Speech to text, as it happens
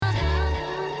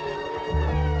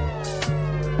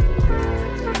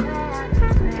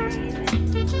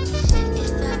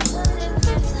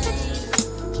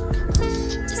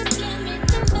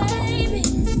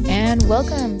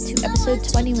Welcome to episode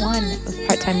 21 of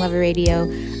Part-Time Lover Radio.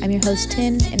 I'm your host,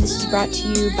 Tin, and this is brought to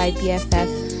you by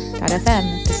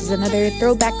BFF.fm. This is another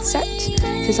throwback set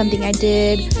to something I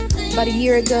did about a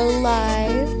year ago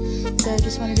live. So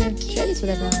just wanted to share this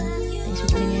with everyone. Thanks for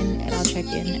tuning in, and I'll check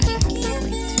in at the halfway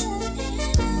point.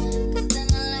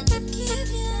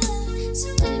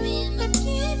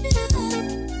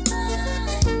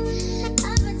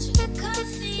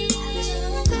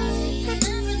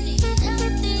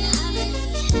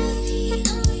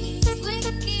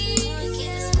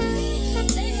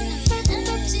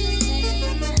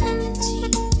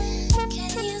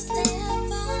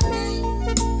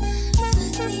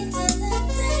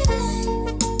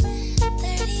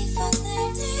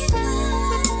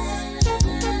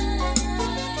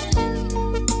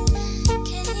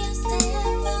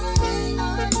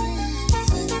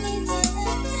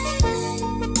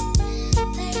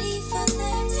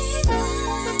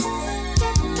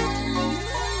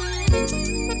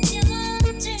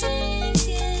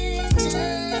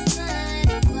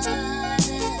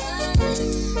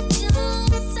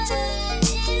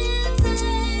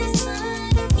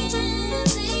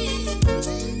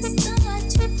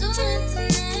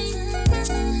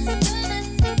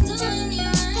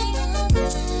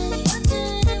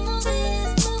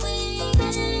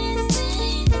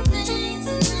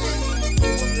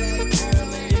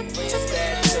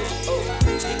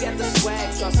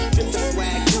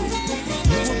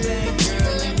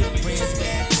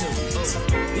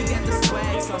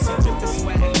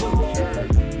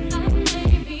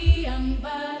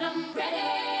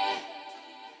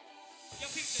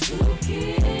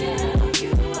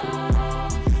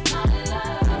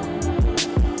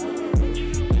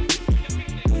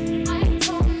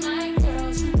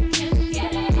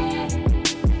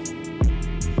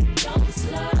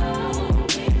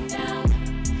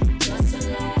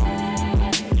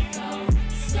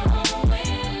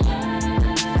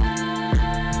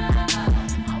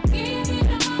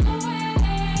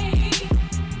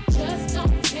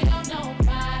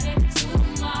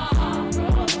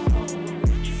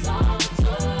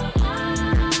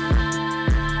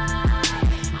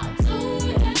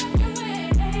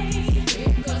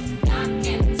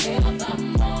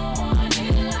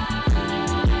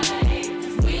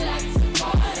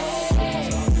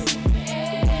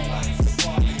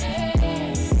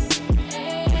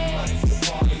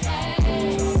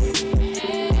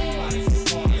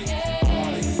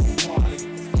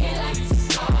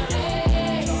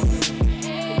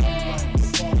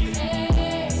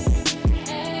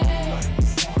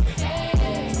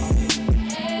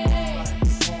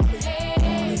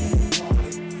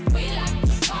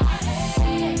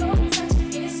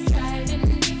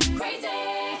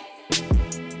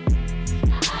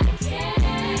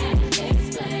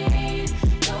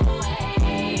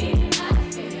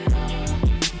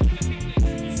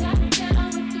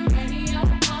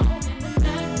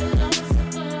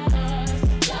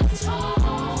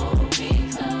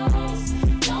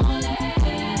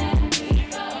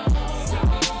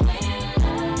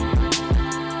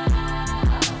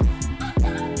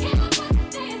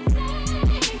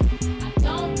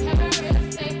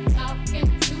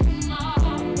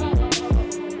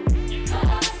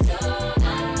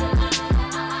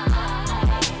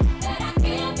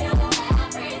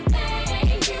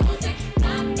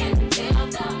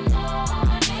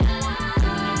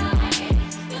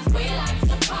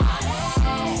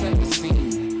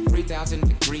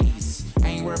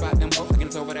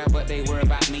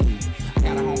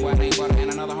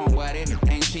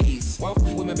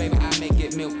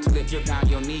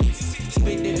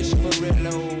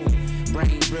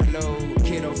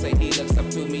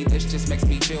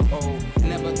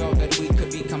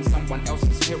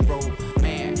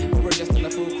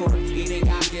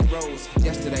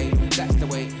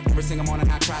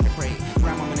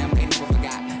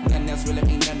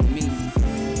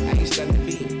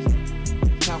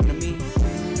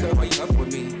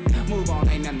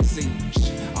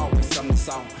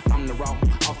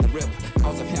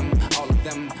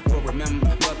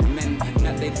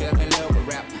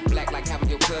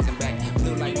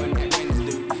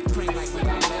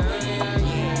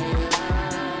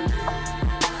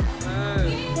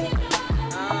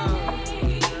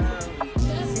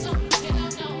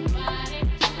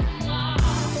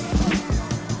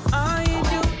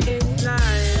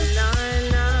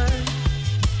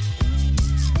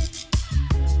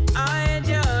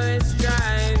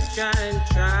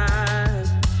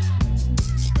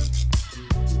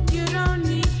 You don't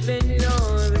even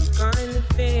know the kind of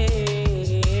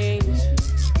thing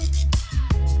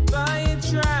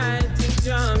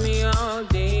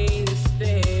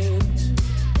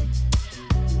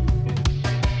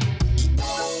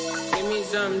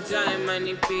some time, I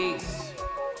need peace.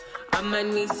 I'ma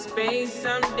need space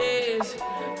some days.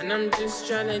 And I'm just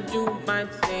tryna do my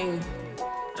thing.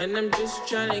 And I'm just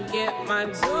tryna get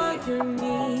my all you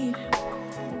need.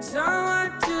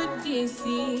 Someone to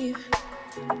deceive.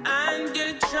 And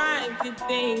you're trying to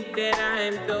think that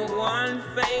I'm the one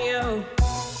for you.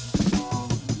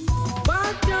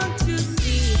 Why don't you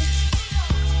see?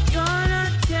 You're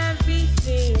not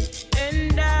everything.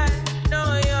 And I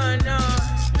know you're not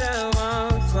the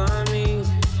one for me.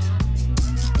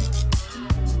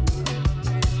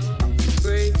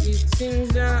 Crazy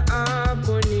things are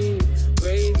happening.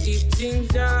 Crazy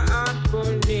things are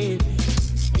happening.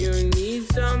 You need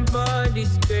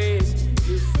somebody's grace.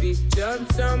 You fit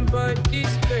up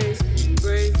somebody's grace.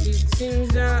 Crazy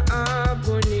things are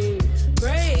happening.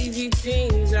 Crazy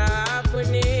things are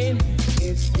happening.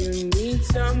 If you need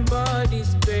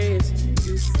somebody's grace,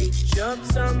 you fit up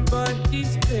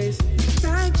somebody's grace.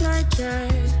 Try. I try.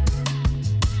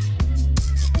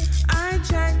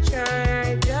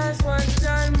 I just want to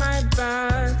turn my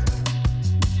back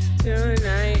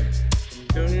tonight.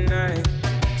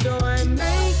 So I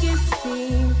make it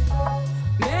seem.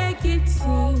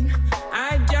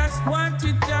 I just want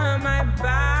to turn my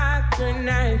back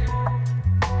tonight.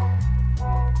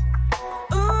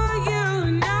 Oh,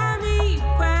 you know me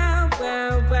well.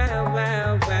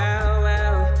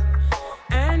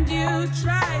 And you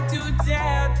try to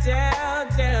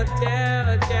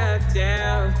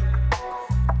tell.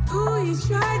 Ooh, you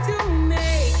try to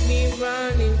make me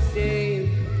run insane.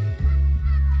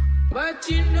 But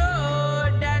you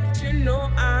know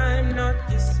I'm not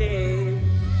the same.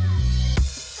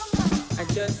 I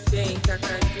just think I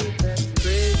can do that.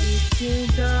 Crazy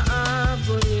things are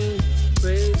happening.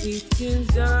 Crazy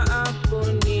things are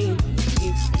happening.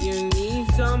 If you need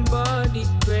somebody's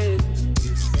grace,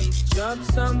 you fit up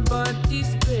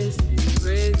somebody's grace.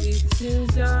 Crazy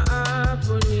things are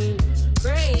happening.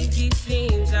 Crazy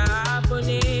things are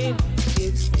happening.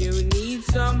 If you need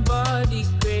somebody's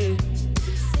grace, you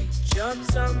fit up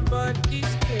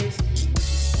somebody's grace.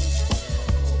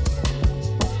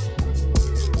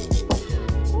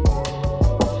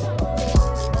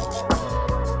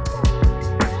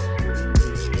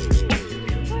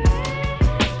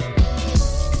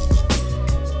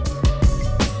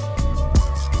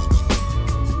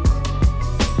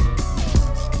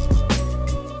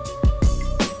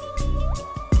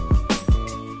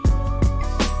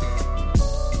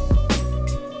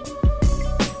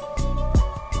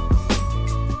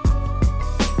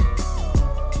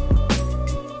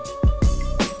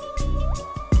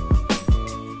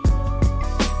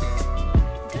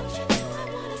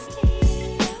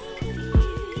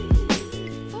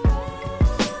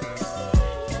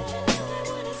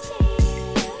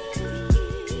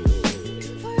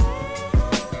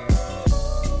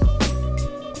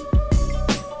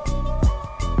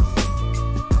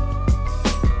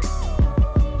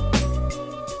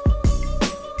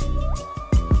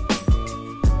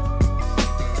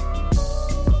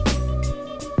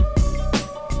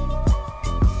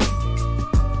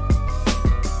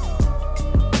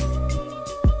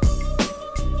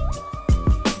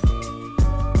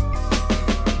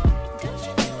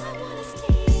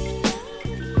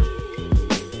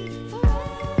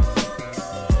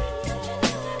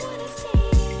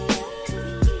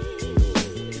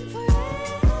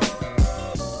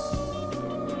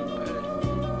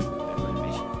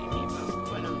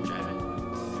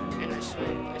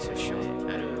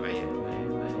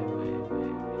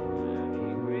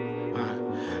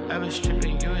 I was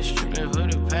stripping, you was stripping, who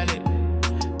the pilot?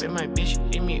 Bet my bitch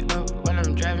eat me up while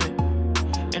I'm driving.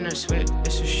 And I swear,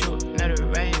 it's a shoot, not a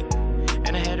riot.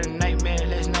 And I had a nightmare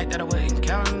last night that I wasn't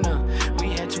counting up. We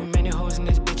had too many hoes in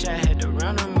this bitch, I had to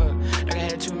round them up. Like I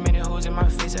had too many hoes in my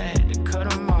face, I had to cut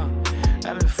them off.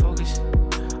 I've been focused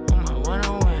on my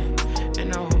one-on-one.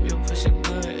 And I hope your pussy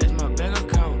good as my bank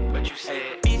account. What you say?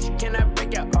 Bitch, can I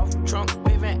break you off? Trunk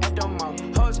waving at the mall.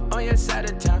 Hoes on your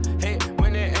side of town, hey,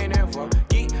 when it ain't ever.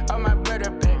 Geek on my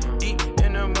brother play, deep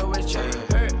in the mud with check.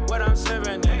 Heard what I'm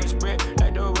serving, nigga spread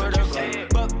like the word of God.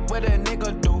 Fuck what a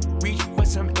nigga do, reach for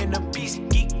some inner peace.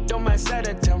 Geek on my side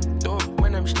of town, do it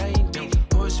when I'm slaying.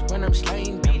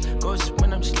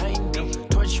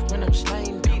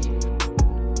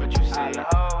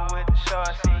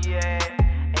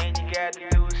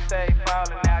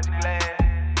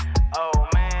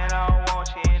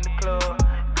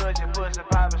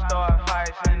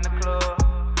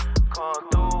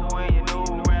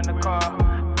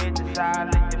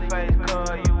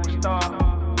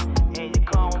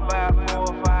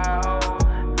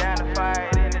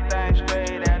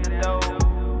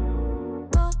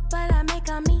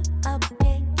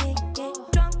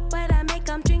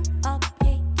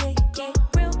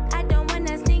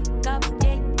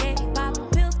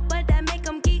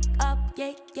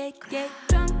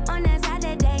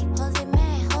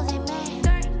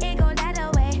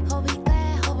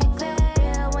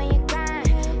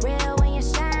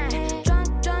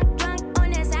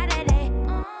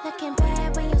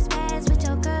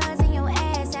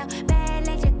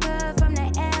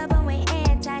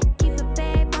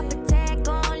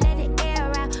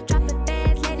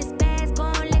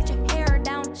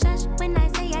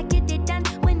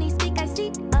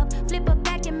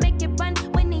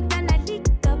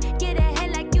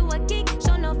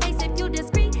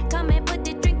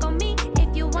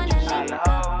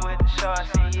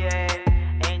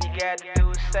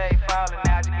 say falling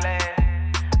out your glass.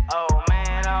 Oh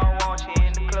man, I don't want you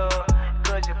in the club.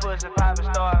 Cause your pussy poppin',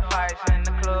 start fights in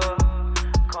the club.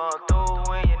 Come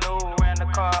through when you new in the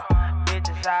car.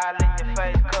 Bitches all in your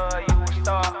face, cause you a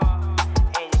star.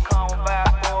 And you come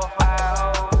about 4 or 5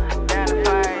 hoes. Down to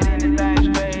fight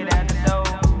anything straight out the door.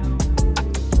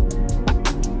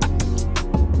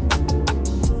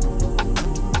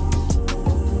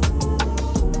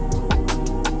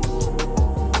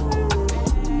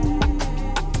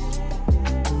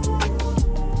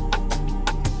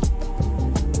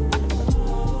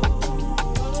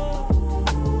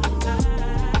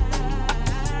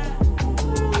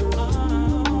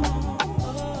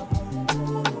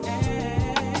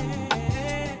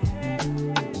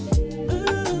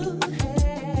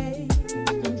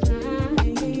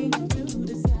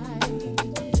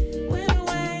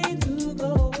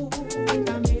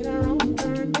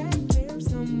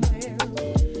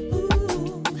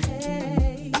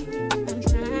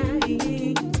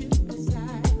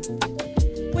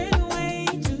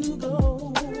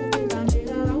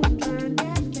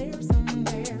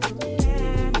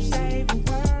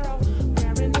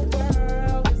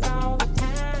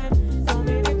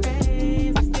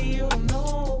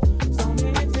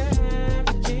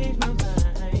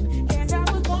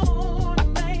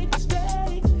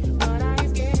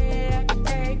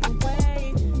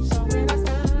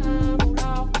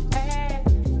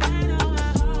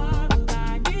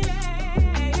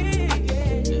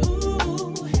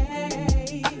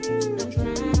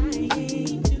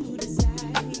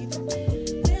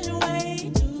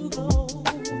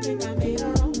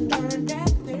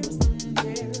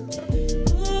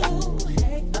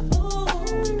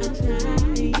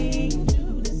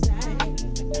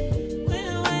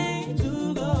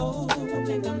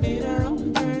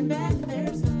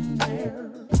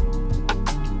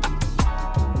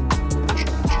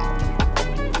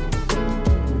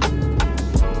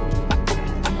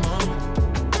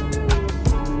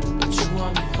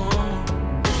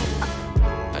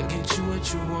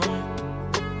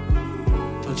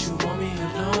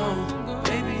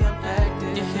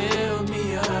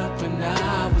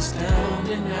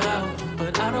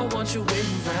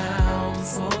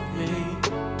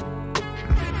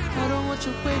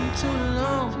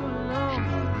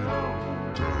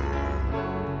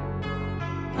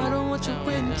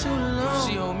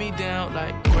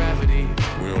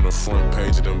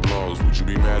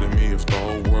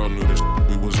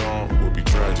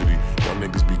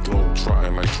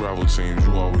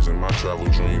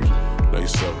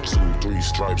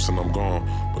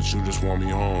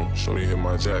 Shorty hit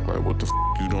my jack like, what the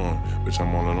you doing? Bitch,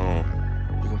 I'm all alone.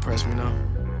 You gon' press me now?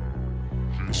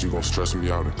 Bitch, you gon' stress me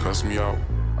out and cuss me out?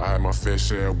 I had my fair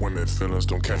share of women, feelings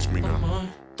don't catch me now.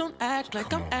 Don't act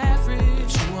like I'm average.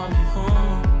 You want me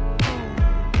home.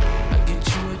 I get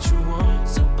you what you want.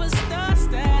 Superstar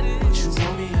status. But you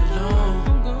want me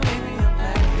alone. Baby, I'm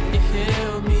acting. You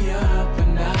held me up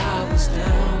and I was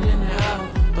down and out.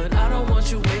 But I don't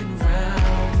want you waiting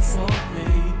around for me.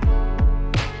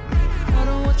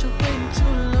 You're waiting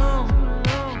too long.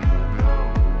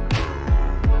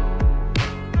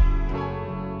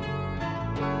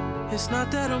 It's not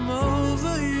that I'm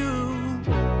over you,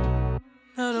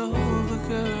 not over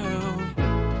girl,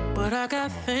 but I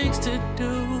got things to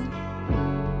do.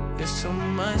 It's so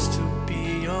much to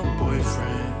be your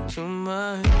boyfriend, too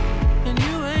much, and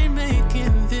you ain't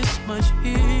making this much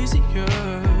easier.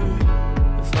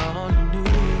 If I only knew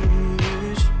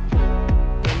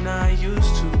when I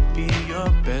used to be your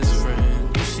best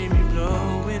friend. You see me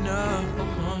blowing up.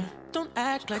 Don't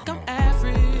act like I'm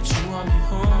average. You want me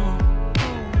home.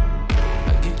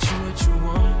 I get you what you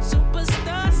want.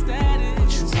 Superstar status.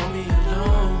 But you want me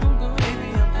alone. Baby,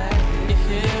 I'm acting. You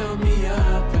held me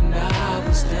up and I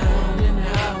was down and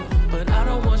out. But I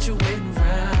don't want you waiting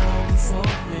around for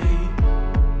me.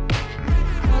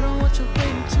 I don't want you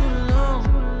waiting too long.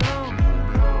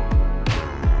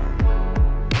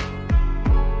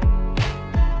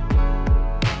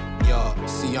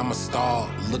 See, I'm a star,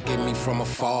 look at me from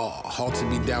afar. Hard to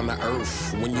be down to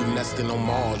earth when you nesting on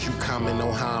Mars. You comment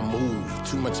on how I move,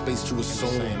 too much space to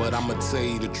assume. But I'ma tell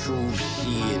you the truth,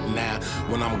 shit. Now,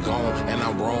 when I'm gone and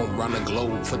I roam round the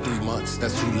globe for 3 months,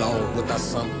 that's too long. Without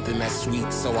something that's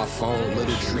sweet, so I phone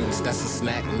little treats. That's a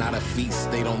snack, not a feast.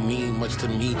 They don't mean much to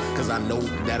me, cause I know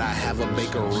that I have a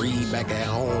bakery back at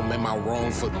home. Am I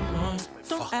wrong for...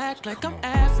 Don't act like I'm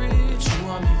average. You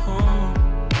want me home.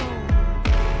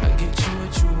 Get you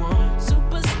what you want.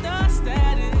 Superstar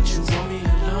status. But you want me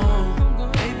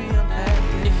alone. Baby, I'm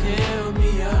acting. You held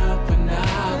me up and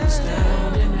I was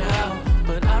down and out.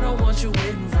 But I don't want you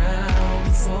waiting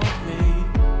around for me.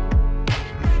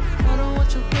 I don't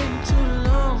want you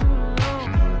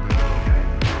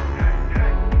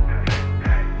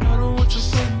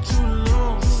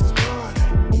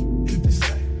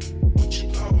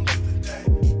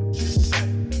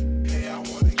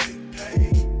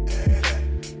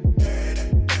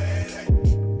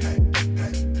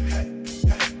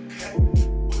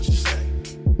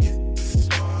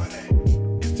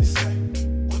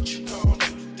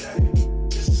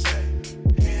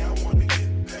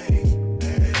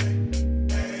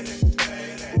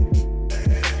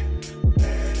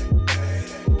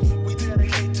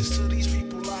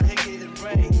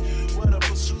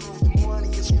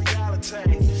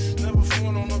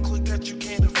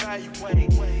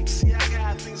evaluate. See, I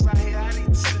got things out here I need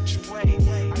to situate.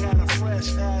 I got a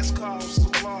fresh ass car with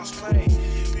some lost pay.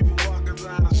 People walking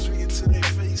down the street to their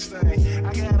face thing.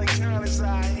 I got accountants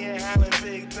out here handling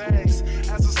big things.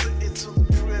 As I sit into the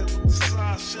crib with the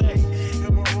sachet.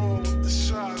 In my room with the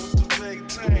shot with the big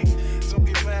tank. Don't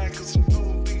get mad cause I'm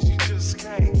doing things you just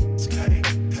can't.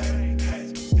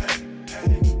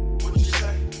 What you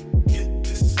say? Get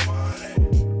this money.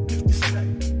 If this say,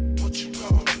 what you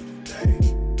gonna do today?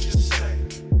 Just say,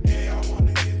 yeah, I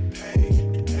wanna get paid.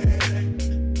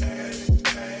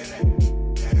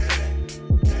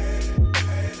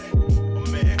 Oh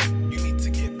man, you need to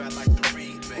get back like the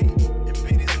rebate. And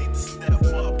bidders need to step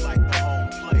up like the home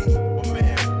plate. Oh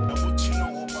man, now what you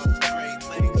know about the Great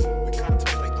Lakes? We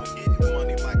contemplate on getting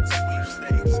money like the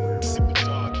sweepstakes. Sipping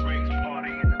dog drinks,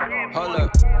 party in the dark. Hold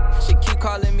up. She keep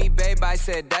calling me babe, I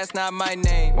said that's not my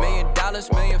name. $1 million,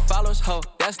 million followers, ho,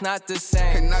 that's not the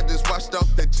same. And I just washed off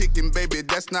that chicken, baby,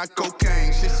 that's not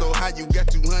cocaine. Shit so high, you got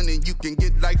 200, you can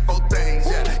get like 4 things.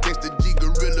 Yeah, gangsta G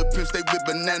gorilla pimp, stay with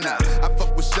banana. I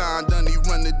fuck with Sean Dunny,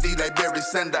 run the D like Barry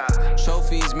Sanders.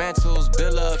 Trophies, mantles,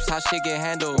 bill-ups, how shit get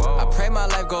handled. I pray my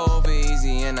life go over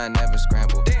easy and I never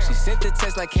scramble. She sent the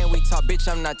text like, can we talk?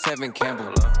 Bitch, I'm not Tevin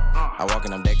Campbell. I walk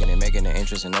and I'm decking and making an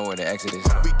entrance and know where the exit is.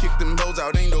 We kick them hoes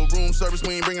out, ain't no room service,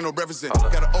 we ain't bringing no breakfast in.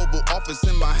 Got an Oval Office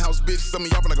in my house, bitch, some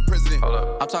of y'all like a president.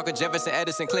 I'm talking Jefferson,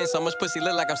 Edison, Clinton, so much pussy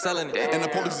look like I'm selling it. And the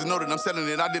police know that I'm selling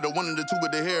it. I did a 1 and a 2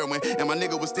 with the heroin. And my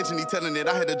nigga was stitching, he telling it.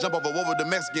 I had to jump off a wall with the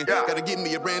Mexican. Gotta get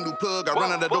me a brand new plug. I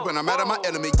run out of dope and I'm out of my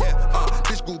element. Yeah,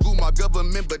 bitch, Google my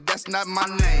government, but that's not my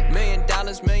name. $1 million,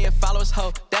 million followers,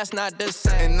 ho, that's not the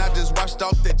same. And I just washed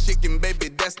off that chicken, baby,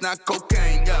 that's not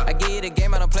cocaine. Yeah. I give you the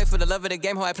game, I don't play for the love of the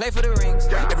game, ho, I play for the rings.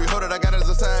 Every hoe that I got is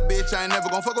a side bitch, I ain't never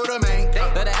gon' fuck with a main.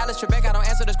 But the Alice Trebek, I don't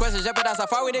answer those questions, jeopardize how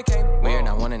far we done came. We're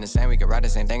not one and the same, we can ride the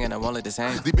same thing and I won't look the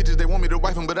same. These bitches, they want me to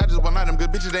wife them, but I just want them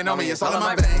good bitches, they know me, it's all in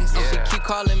my veins. She keep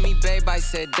calling me babe, I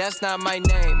said that's not my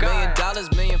name. $1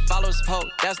 million, million followers, ho,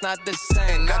 that's not the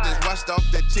same. And I just washed off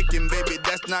that chicken, baby,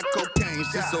 that's not cocaine.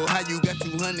 Shit so high, you got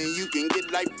 200, you can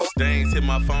get like 4. Stains hit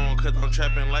my phone cause I'm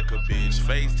trapping like a bitch.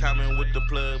 FaceTiming with the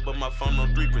plug, but my phone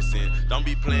on 3%. Don't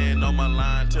be playing on my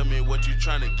line, tell me what you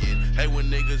tryna get. Hey, when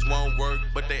niggas won't work,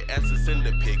 but they asses in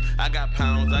the pic. I got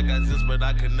pounds, I got zips, but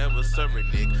I can never serve a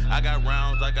nick. I got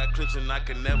rounds, I got clips, and I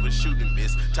can never shoot and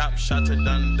miss. Top shot to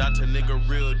done, Dr. nigga,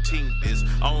 real team this.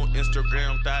 On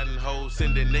Instagram, thotting hoes,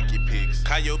 sending naked pics.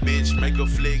 Call your bitch, make a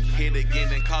flick, hit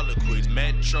again and call it quits.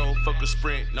 Metro, fuck a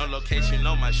sprint, no location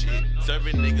on my shit.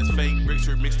 Serving niggas fake bricks,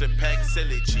 remix the pack, sell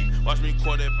it cheap. Watch me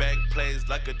quarterback plays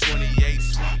like a 28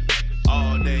 sweep.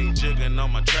 All day jigging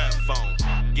on my trap phone.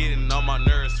 Getting on my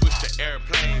nerves, switch to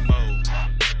airplane mode.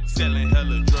 Selling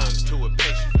hella drugs to a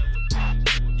patient.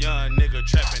 Young nigga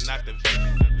trapping out the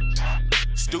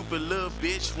vacant. Stupid little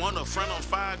bitch, wanna front on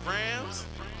 5 grams?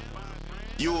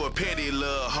 You a petty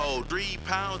little hoe. 3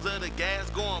 pounds of the gas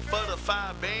going for the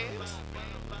 5 bands?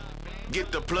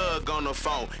 Get the plug on the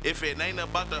phone. If it ain't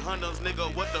about the hundos,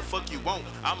 nigga, what the fuck you want?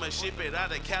 I'ma ship it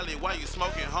out of Cali while you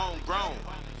smoking homegrown.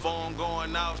 Phone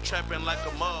going off, trapping like a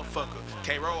motherfucker.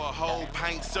 Can't roll a whole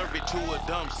pint, serve it to a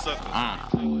dumb sucker.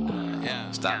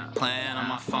 Yeah, stop playing on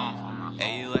my phone.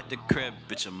 Hey, you at the crib,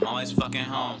 bitch, I'm always fucking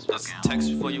home. That's a text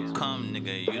before you come,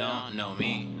 nigga, you don't know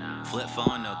me. Flip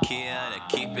phone, Nokia, to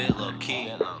keep it low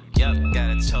key. Yup, got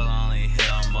a total, only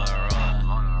hit on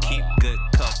Motorola. Keep good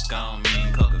coke on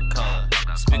me, Coca-Cola.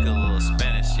 Speak a little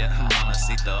Spanish, yeah,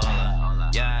 mamacita hola.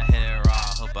 Yeah, I hit it raw,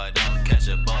 hope I don't catch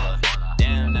Ebola.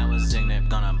 Damn, that was ignorant,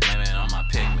 gonna blame it on my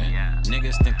pigment.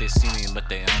 Niggas think they see me, but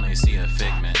they only see a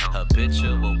figment.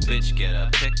 Habitual bitch, get a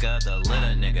pick of the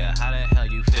litter, nigga. How the hell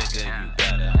you figure you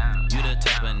better? You the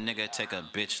type of nigga, take a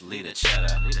bitch, lead a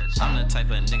cheddar. I'm the type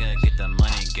of nigga, get the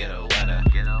money, get a wetter.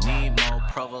 Need more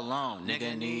provolone,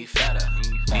 nigga, need fatter.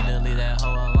 Need to leave that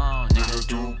hoe alone, nigga,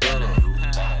 do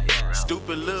better.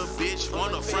 Stupid little bitch,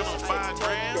 wanna front on 5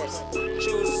 grams?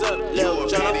 Choose up, Lil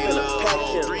John, I'm finna pack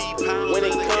him. When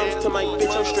it comes to my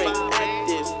bitch, I'm straight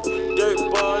active. Dirt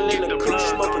ball in the crew,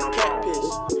 smoking cat piss.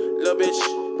 Lil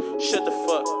bitch, shut the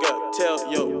fuck up.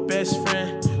 Tell your best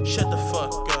friend, shut the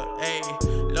fuck up.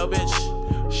 Ayy, lil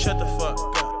bitch, shut the fuck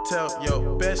up. Tell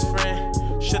your best friend,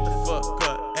 shut the fuck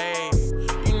up.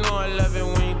 Ayy, you know I love it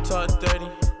when you talk dirty.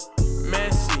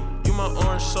 Messy, you my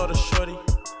orange soda shorty.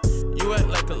 You act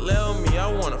like a lil me,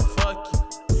 I wanna fuck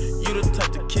you. You the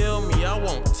type to kill me, I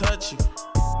won't touch you.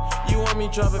 You want me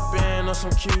drop a band on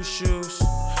some cute shoes.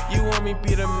 You want me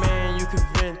be the man you can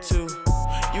vent to.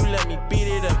 You let me beat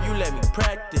it up, you let me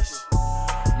practice.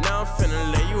 Now I'm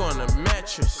finna lay you on a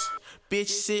mattress. Bitch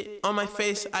sit on my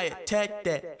face, I attack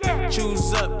that.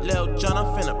 Choose up, Lil John, I'm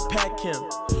finna pack him.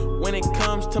 When it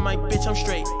comes to my bitch, I'm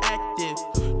straight active.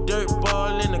 Dirt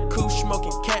ball in the coupe,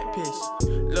 smoking cat piss.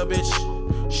 Lil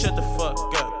bitch, shut the fuck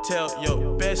up. Tell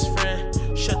your best friend,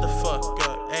 shut the fuck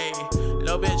up. Ayy,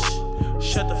 lil bitch,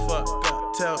 shut the fuck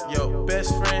up. Tell your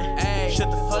best friend, ayy,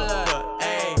 shut the fuck up.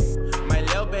 Ayy, my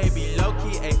lil baby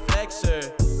low-key a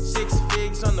flexer. 6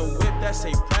 figs on the whip, that's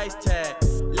a price tag.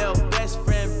 Lil best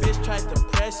friend, bitch, tried to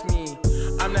press me.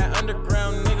 I'm that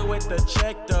underground nigga with the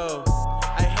check though.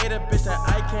 I hate a bitch that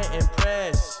I can't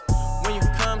impress. When you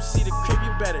come see the crib,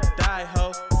 you better die,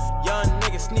 ho. Young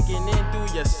nigga sneaking in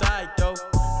through your side, though.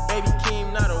 Baby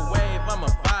Keem, not a wave, I'm a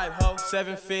vibe, ho.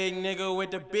 7 fig nigga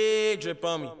with the big drip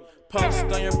on me. Post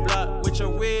on your block with your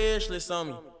wish list on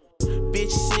me.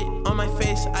 Bitch sit on my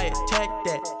face, I attack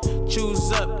that.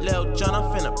 Choose up, Lil John, I'm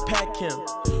finna pack him.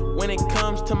 When it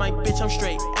comes to my bitch, I'm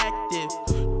straight active.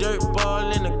 Dirt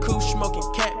ball in the coupe, smoking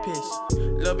cat piss.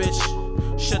 Lil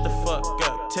bitch, shut the fuck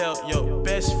up. Tell your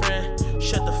best friend,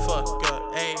 shut the fuck up.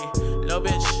 Ayy, lil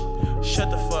bitch, shut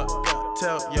the fuck up.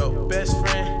 Tell your best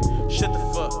friend, shut the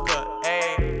fuck up.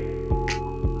 Ayy.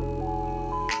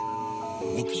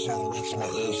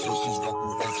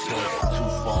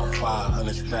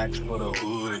 500 stacks for the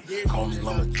hood. Call me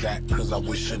lumberjack, cause I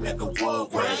wish a nigga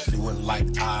would. Race you in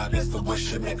like that's the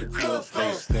wish a nigga could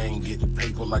face. They ain't getting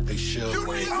paper like they should.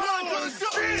 Wait.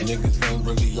 Niggas ain't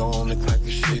really on the type of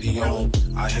shit he on.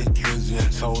 I hit Drizzy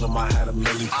and told him I had a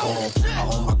milli for him. I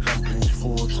own my company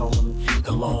full, told him to keep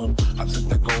the loan. I took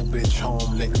that gold bitch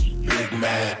home, niggas big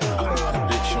mad. I put that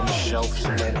bitch on the shelf, so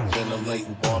let it ventilate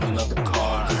and bought another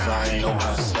car. Cause I ain't know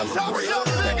how to celebrate.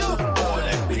 That good boy,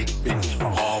 that big bitch for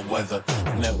all weather.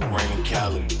 Never rain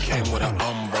Cali, came with an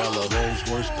umbrella. Rolls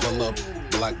Royce pull up,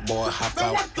 black boy hop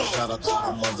out. Shout out to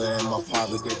my mother and my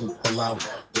father didn't pull out.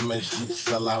 The man she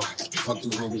sell out. Fuck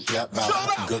these niggas yap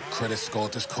out. Good credit score,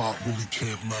 this car really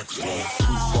can't max out.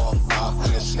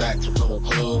 245 stacks for the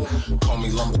hood. Call me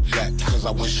lumberjack, cause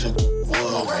I wish it would.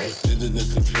 Did it in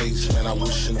the face, man, I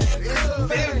wish it would.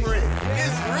 Different,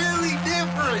 it's really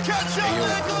different. Catch your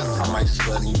niggas. I might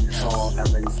study you tall,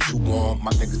 LA too warm.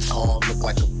 My nigga tall, look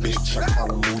like a bitch, I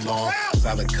call him Mulan.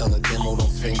 Solid color, demo, don't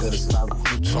finger, the style of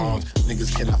croutons.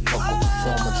 Niggas cannot fuck with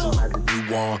performance, I'm like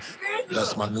a want.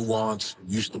 That's my nuance.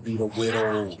 Used to be a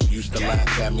widow. Used to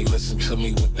laugh at me, listen to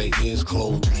me with their ears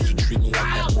closed. Used to treat me like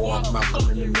that boy, I'm Malcolm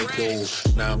in the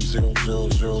middle. Now I'm 0, 0,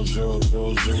 0, 0,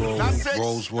 0, 0.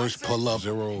 Rolls Royce pull up,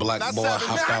 0. Black boy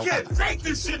hop out. I can't take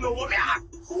this shit no more.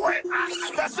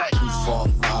 That's it.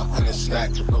 245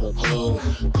 stacks for the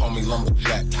hood. Call me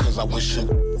lumberjack, cause I wish it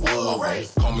would.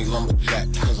 Call me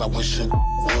lumberjack, cause I wish it would.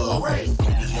 Call me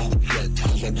lumberjack,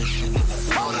 cause I wish it would.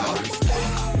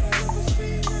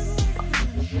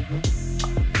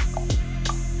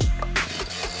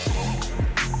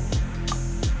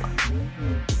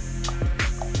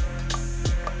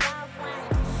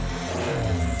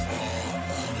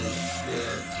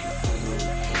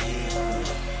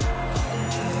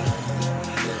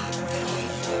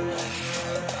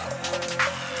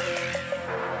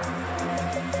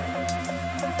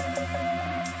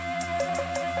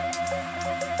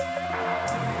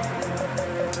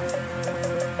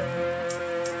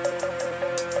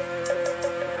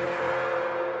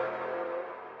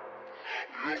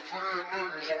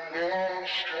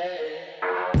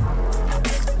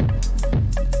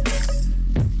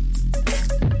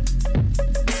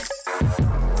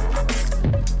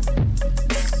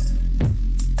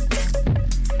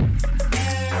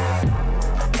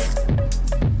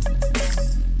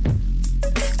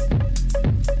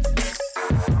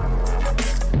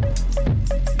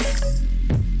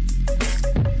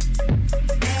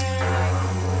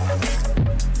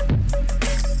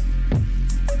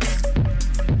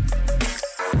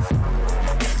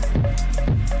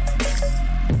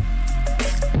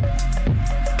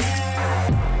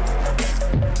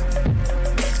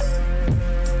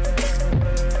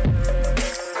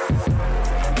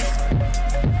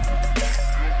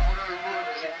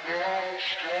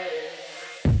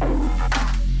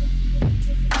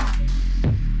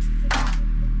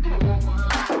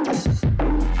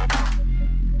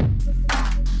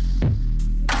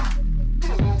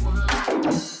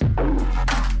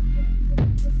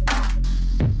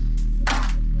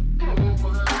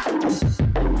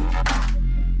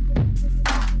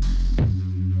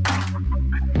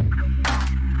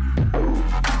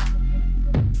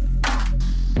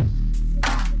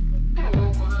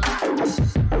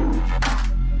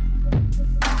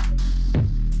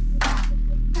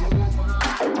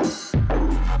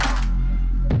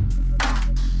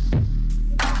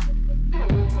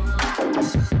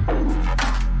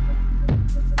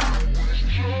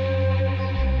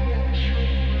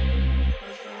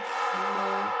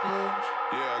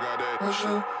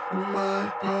 pressure in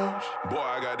my palms. Boy,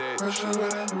 I got that. Pressure in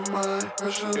my,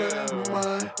 pressure in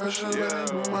my, pressure in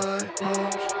my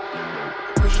palms.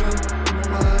 Pressure in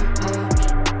my palms.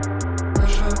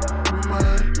 Pressure in my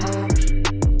palms.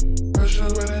 Pressure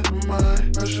in my,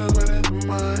 pressure in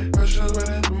my, pressure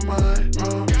in my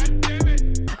palms.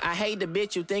 I hate the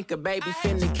bitch you think a baby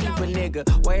finna keep a nigga.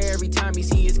 Where every time he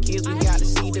see his kids, we gotta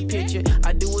see the picture.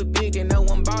 I do it big and know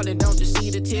I'm ballin', don't just see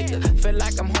the ticker. Feel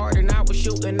like I'm hard and I was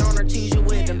shooting on her teaser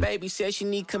with him. Baby said she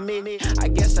need commitment. I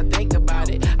guess I think about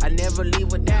it. I never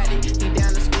leave without it. He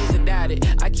down to squeeze without it.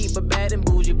 I keep a bad and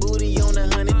bougie booty on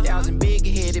 100,000. Big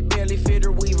headed, barely fit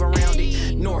her weave around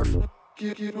it. North.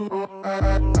 Get on,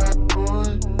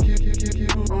 on. Get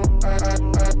on,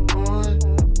 on.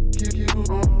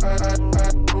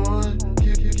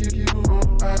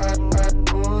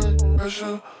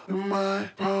 Pressure in my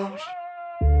palms.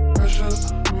 Pressure in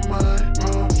my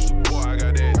palms. Boy, I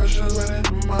got that. Pressure in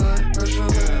my, pressure in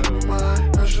my,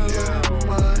 pressure in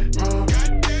my palms.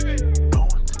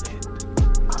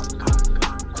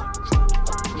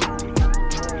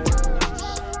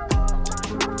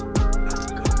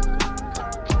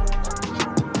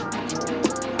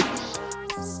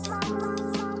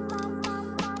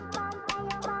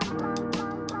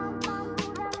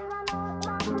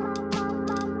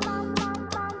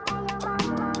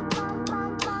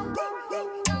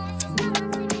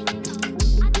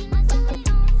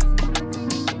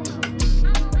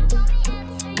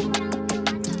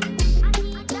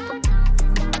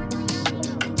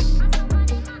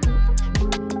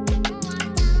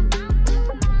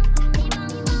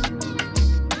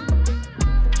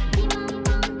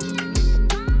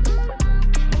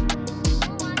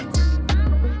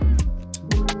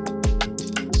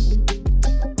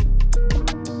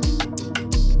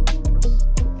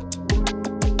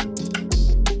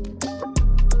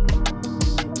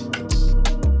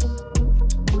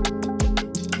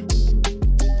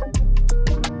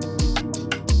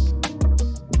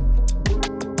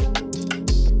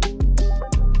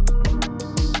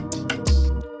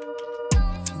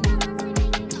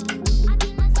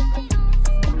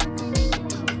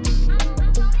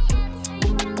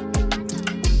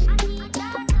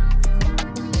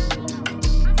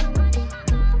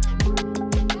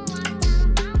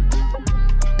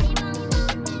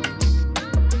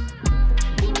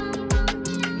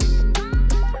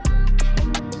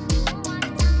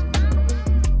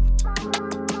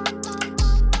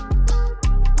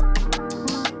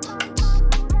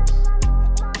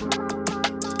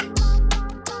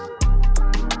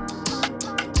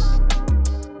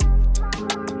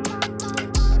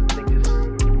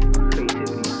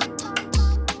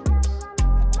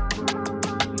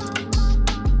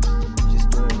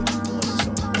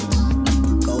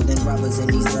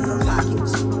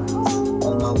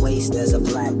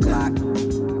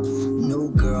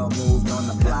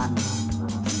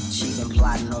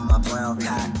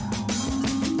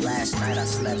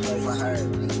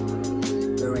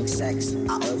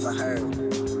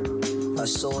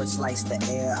 Sliced the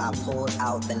air, I pulled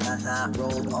out the nut,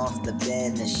 rolled off the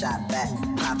bed and shot back.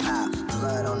 Pop out,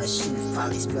 blood on the sheath,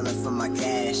 probably spilling from my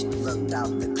cash. Looked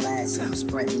out the glass, I'm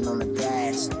sprinting on the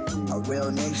grass. A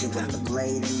real ninja with the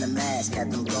blade and the mask.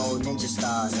 Had them gold ninja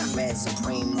stars, I red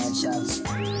Supreme nunchucks.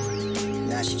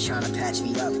 Now she tryna patch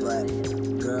me up, but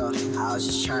girl, I was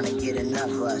just tryna get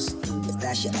enough rust. If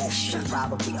that's your ex, you should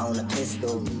probably own a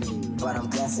pistol. But I'm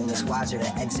guessing it's wiser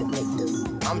to exit with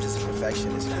dude. I'm just a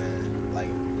perfectionist, man. Like,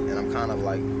 and I'm kind of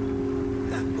like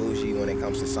bougie when it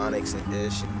comes to Sonics and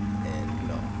ish, and you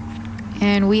know.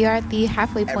 And we are at the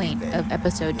halfway point of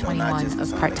episode 21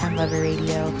 of Part-Time Lover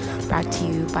Radio, brought to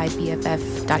you by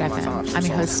BFF.FM. I'm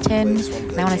your host, Tin,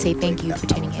 and I want to say thank you for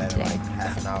tuning in today.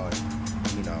 Half an hour,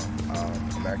 you know,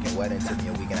 American Wedding took me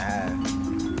a week and a half.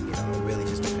 You know, it really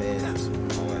just depends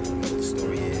on what the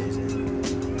story is, and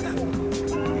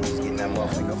just getting that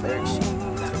motherfucker off Eric sheet to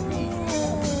read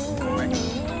correctly.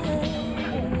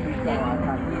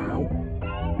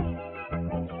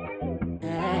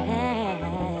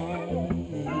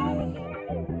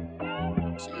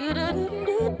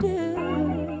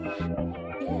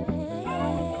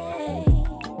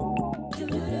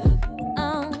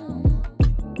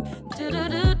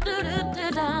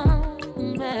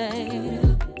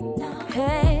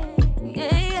 Hey,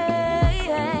 yeah.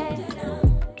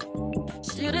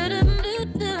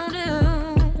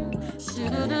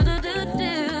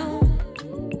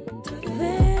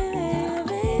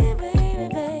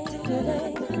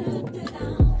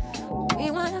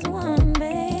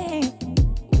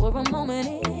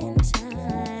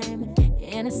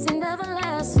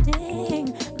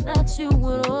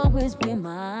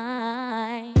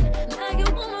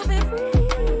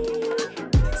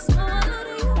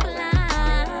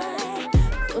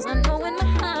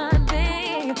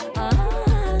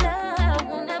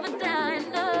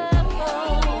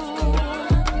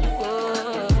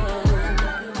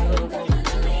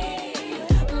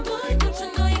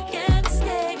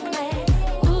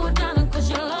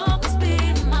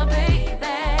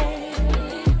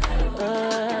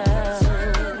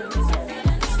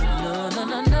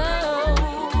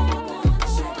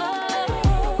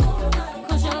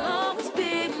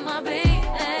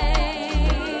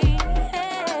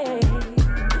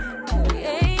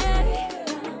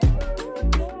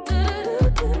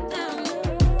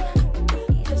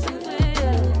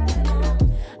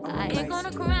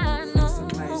 wanna cry,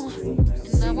 no.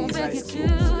 And I won't beg you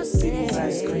to stay.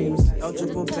 Ice creams,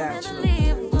 eligible bachelor,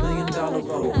 $1 million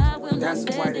boat. That's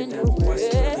whiter than what's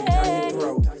down your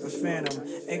throat. The phantom,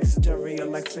 exterior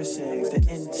like fish eggs, the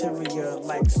interior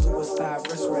like suicide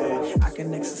wrist red. I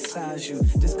can exercise you,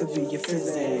 this could be your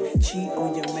phys ed. Cheat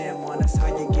on your man, man, that's how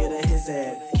you get a his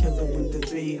ed. Killer with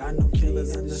the B, I know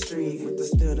killers in the street with the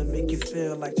still to make you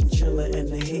feel like chinchilla in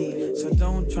the heat. So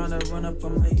don't tryna run up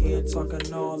on my ear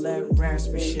talking all that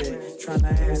raspy shit,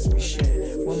 tryna ask me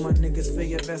shit. When my niggas feel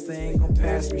your best, they ain't gon'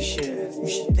 pass me shit. You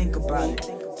should think about it,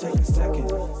 take a second.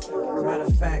 Matter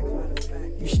of fact,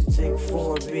 you should take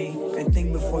 4B and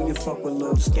think before you fuck with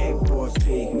little skateboard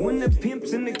P. When the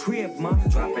pimp's in the crib, ma,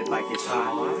 drop it like it's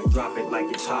hot. Drop it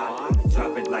like it's hot.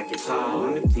 Drop it like it's hot.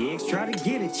 When the pigs try to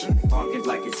get at you, park it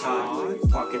like it's hot.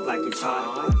 Park it like it's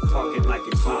hot. Park it like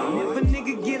it's hot. If a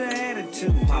nigga get an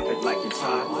attitude, pop it like it's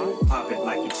hot. Pop it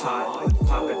like it's hot.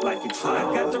 Pop it like it's hot.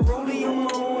 I got the rollie on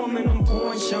my arm and I'm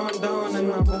pouring Sean Don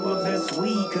and I'm full of this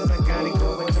weed cause I got it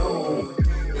going on.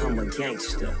 I'm a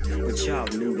gangster, but y'all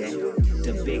knew that.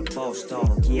 The big boss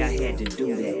dog, yeah, I had to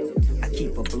do that. I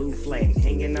keep a blue flag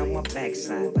hanging on my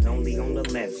backside, but only on the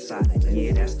left side.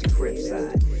 Yeah, that's the crib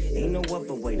side. Ain't no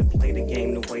other way to play the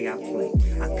game the way I play.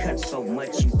 I cut so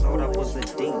much you thought I was a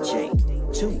DJ.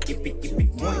 2, yippee,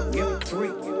 1, yep,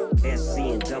 3. SC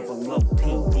and double OP,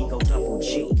 D go double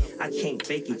G. I can't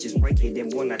fake it, just break it.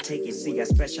 And when I take it, see, I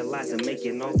specialize in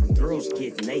making all the girls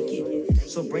get naked.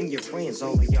 So bring your friends,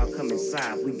 all of y'all come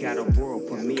inside. We got a world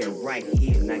premiere right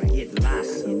here, now get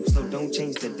lost. So don't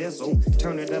change the diesel,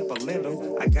 turn it up a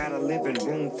little. I got a living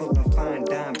room full of fine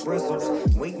dime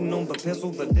bristles. Waiting on the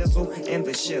pistol, the diesel, and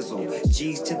the shizzle.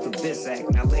 G's to the Bizac,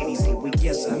 now ladies, here we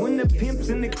get some. When the pimp's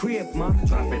in the crib, ma,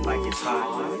 drop it like it's hot.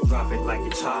 Drop it like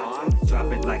it's hot.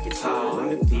 Drop it like it's hot.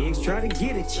 When the pigs try to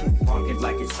get at you, park it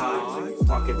like it's hot.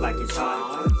 Park it like it's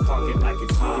hot. Park it like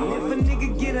it's hot. And if a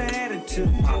nigga get an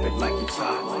attitude, pop it like it's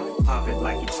hot. Pop it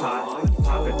like it's hot.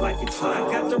 Pop it like it's hot.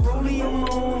 I got the rollie on my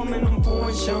arm and I'm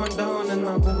pouring Sean Don and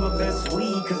I'm full of best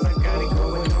weed cause I got it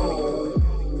going on.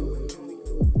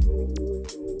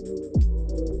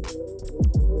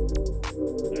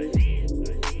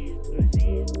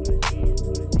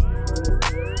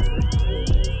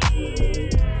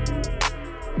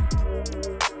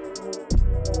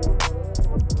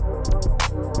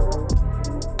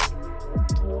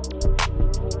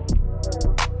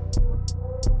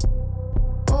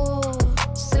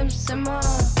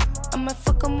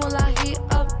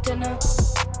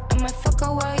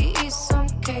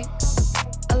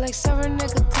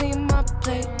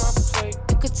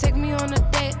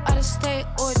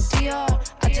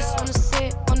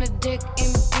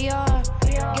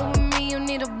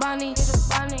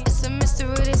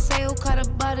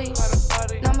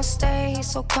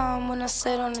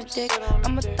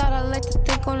 I'ma thought I like to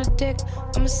think on the dick.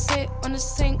 I'ma sit on the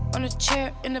sink, on the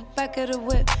chair, in the back of the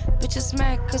whip. Bitches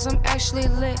mad cause I'm actually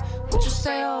lit. What you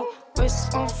say, oh?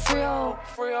 Wrist on Frio.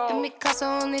 In mi casa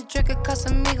only drink a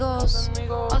Casamigos.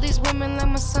 All these women like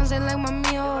my sons, they like my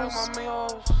meals.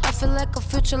 I feel like a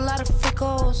future, lot of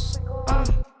ficos.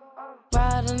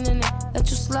 Riding in it, let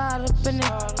you slide up in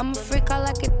it. I'm a freak, I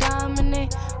like it diamond in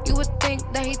it. You would think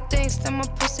that he thinks that my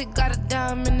pussy got a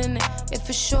diamond in it. If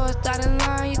it's short, dotted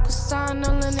line, you can sign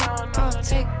all in it.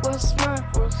 Take what's mine.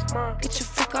 Get your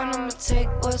freak on, I'ma take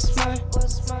what's mine.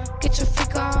 Get your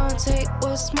freak on, take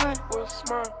what's mine.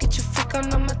 Get your freak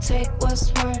on, I'ma take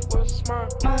what's mine.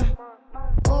 Mine.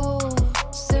 Ooh,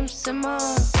 sim simmer.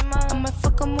 I might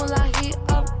fuck him while I heat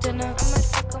up dinner.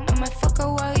 I might fuck her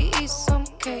while he eat some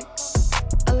cake.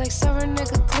 I like Sarah,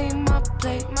 nigga, clean my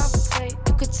plate.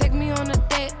 You could take me on a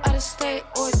date, out of state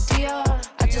or DR.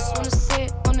 I just wanna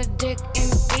sit on a dick in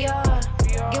VR.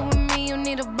 Get with me, you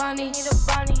need a Bonnie.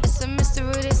 It's a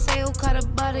mystery, they say who caught a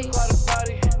body.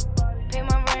 Pay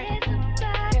my rent,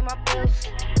 pay my bills.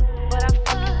 But I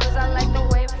fuck you cause I like the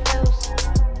way it feels.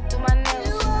 Do my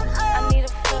nails, I need a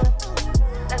fill.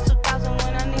 That's 2000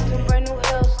 when I need some brand new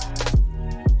heels.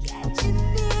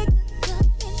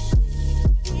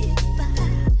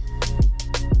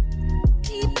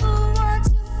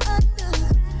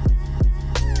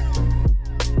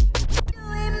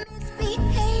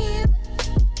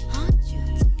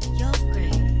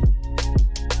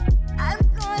 I'm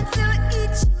going to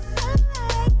eat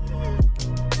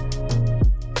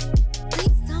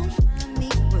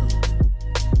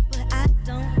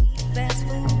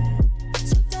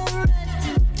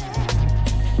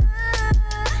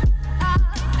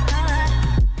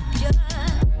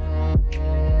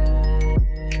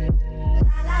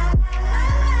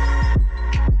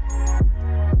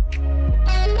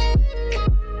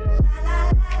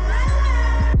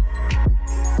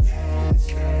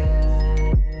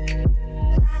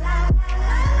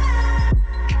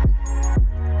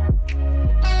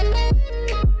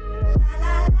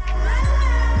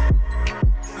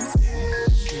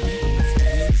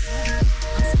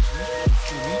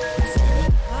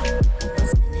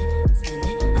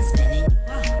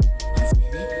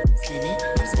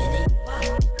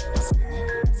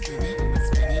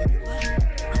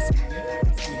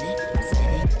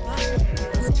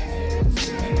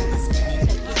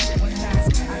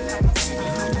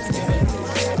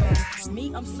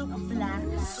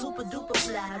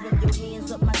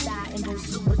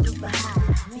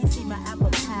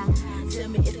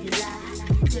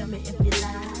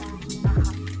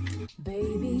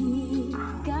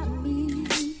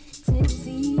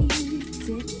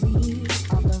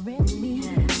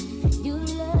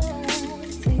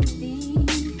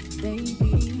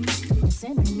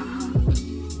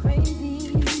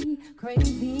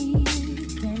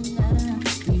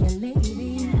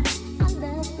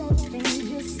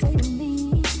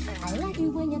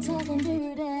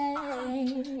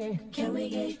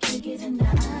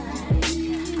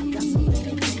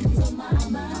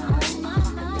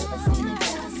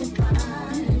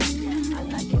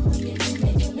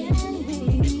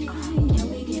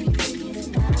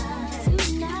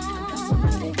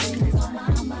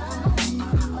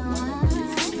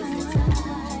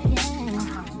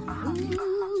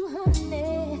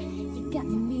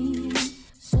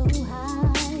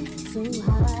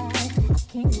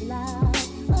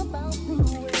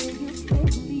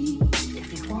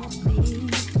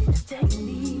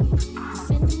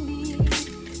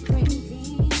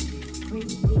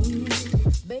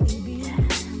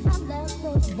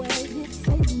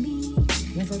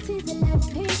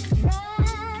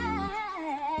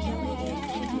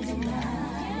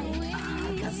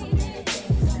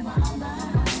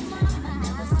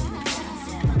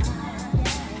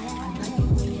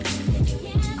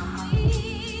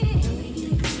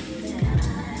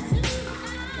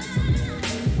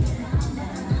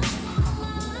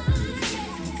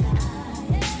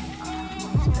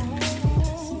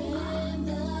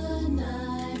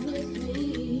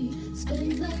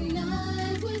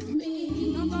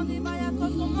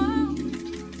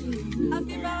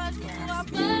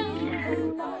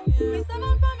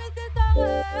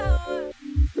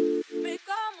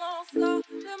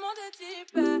monde est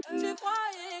typé. Tu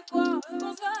croyais quoi?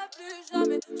 Qu'on se verrait plus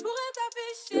jamais. J'pourrais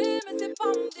t'afficher, mais c'est pas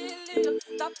mon délire.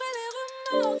 D'après les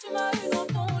rumeurs, tu m'as eu dans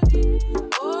ton lit.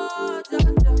 Oh, dja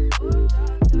dja,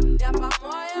 y'a pas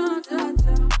moyen, dja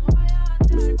dja.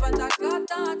 J'suis pas ta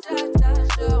cata, dja dja.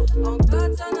 Genre, en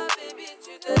katana, baby,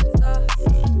 tu détestes.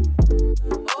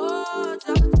 Oh,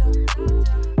 dja dja,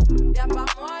 y'a pas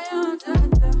moyen, dja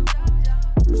dja.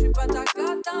 J'suis pas ta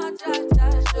cata, dja dja.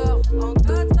 Genre, en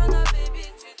katana, baby,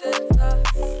 tu détestes.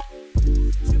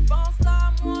 Tu penses à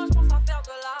moi, j'pense à faire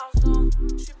de l'argent.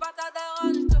 J'suis pas ta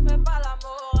daronne, j'te fais pas la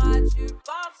morale. Tu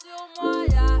parles sur moi,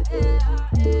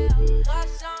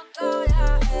 crache encore,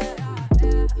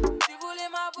 Tu voulais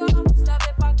m'avoir, tu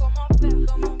savais pas comment faire.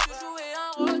 Comment tu jouais un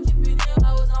rôle, tu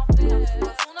finiras aux enfers.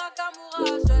 Dans son Nakamura,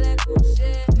 je l'ai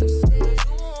couché. Le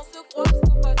jour où on se croise,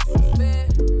 faut pas tout faire.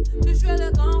 Tu jouais le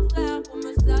grand frère pour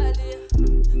me salir.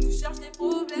 Tu cherches des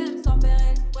problèmes sans faire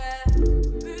exprès.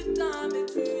 Putain, mais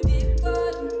tu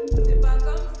déconnes. C'est pas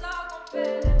comme ça qu'on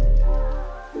fait.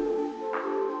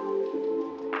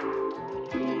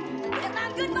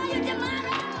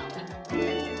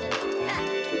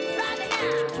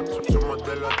 Somos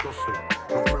de las 12,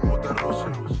 nos fuimos de roce.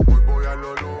 Hoy voy a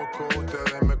lo loco,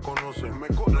 ustedes me conocen.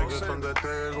 Reggaeton de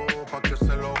Tego, pa' que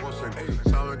se lo gocen.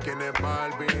 Saben quién es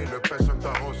Barbie, lo peso en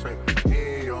José.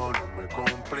 Y yo no me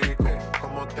complico,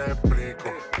 ¿cómo te explico?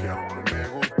 Que a mí me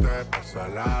gusta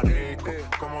pasarla rico.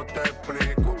 ¿Cómo te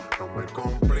explico? No me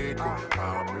complico,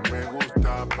 a mí me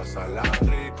gusta pasarla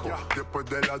rico. Después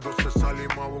de las 12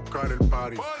 salimos a buscar el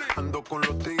party. Ando con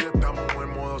los tigres, estamos en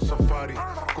modo safari.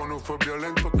 Con un fue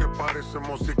violento que parece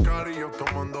musicari. Yo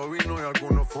tomando vino y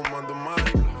algunos fumando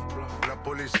mari. La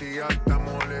policía está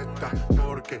molesta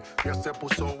porque ya se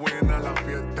puso buena la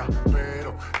fiesta.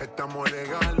 Pero estamos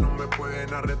legal, no me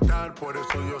pueden arrestar. Por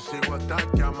eso yo sigo hasta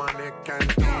que amanezca en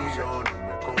ti. Yo no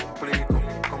me complico,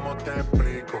 ¿cómo te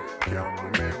explico? Que a mí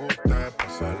me gusta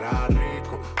pasarla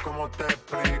rico. ¿Cómo te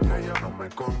explico? No me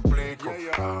complico,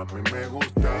 a mí me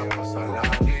gusta pasarla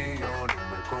rico. Yo no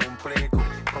me complico,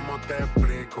 ¿cómo te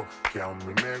explico? Que a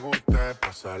mí me gusta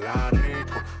pasarla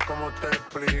rico. ¿Cómo te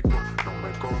explico? No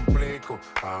me complico,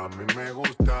 a mí me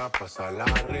gusta pasarla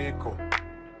rico.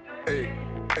 Ey,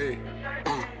 ey,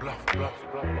 bluff, bluff,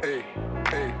 bluff, ey,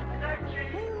 ey,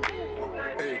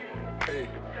 ey, ey,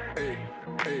 ey,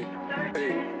 ey,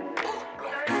 ey.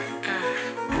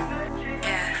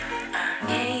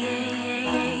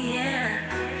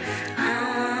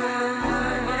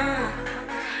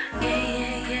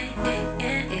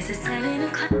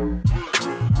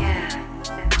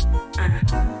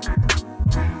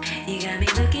 You got me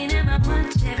looking at my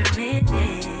watch every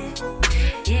minute.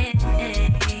 Yeah,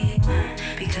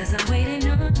 because I'm waiting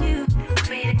on you.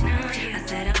 I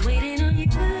said I'm waiting on you.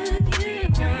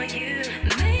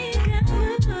 Make a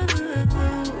move.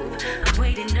 I'm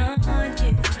waiting on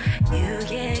you. Yeah.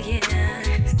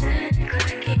 7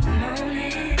 o'clock in the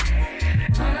morning.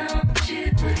 All I want you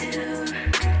to do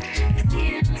is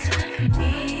get on top of me.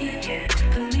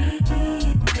 For me,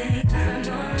 because I'm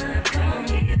all up on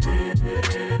you.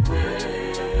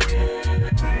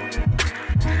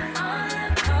 All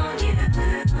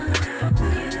up on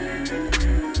you.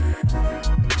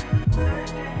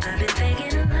 I've been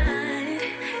thinking a lot,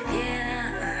 yeah.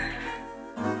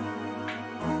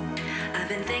 I've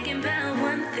been thinking about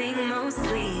one thing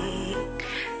mostly,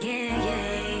 yeah.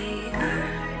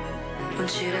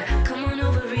 Want you to come on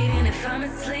over even if I'm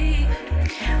asleep.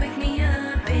 Wake me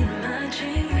up in my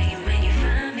dreams. When you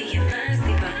find me, if I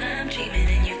sleep while I'm dreaming,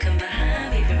 and you come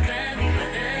behind me, revive me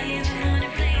while I ain't trying to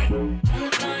play. Pull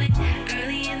up on it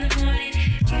early in the morning.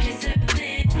 You deserve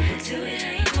it. Do it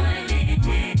how you want it.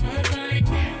 Pull up on it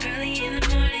early in the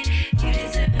morning. You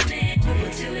deserve it.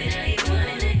 Do it how you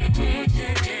want it.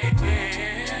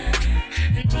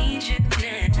 I need you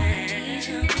now.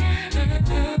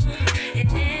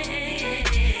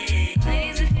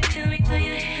 Please, if you tell me, throw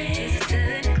your hands. It's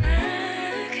 7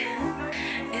 o'clock.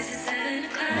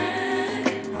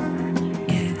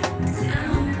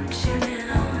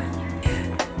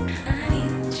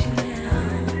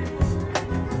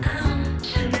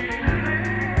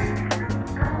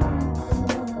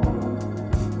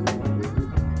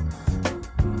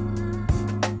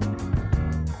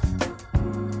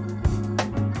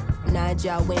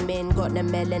 Agile women got the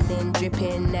melanin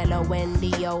dripping.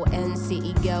 L-O-N-D-O-N,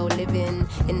 city girl living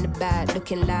in the back,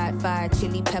 looking like fire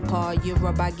chili pepper.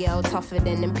 Yoruba girl tougher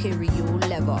than imperial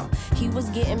leather. He was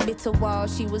getting bitter while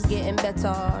she was getting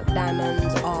better.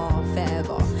 Diamonds are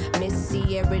forever. Miss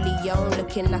Sierra Leone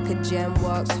looking like a gem.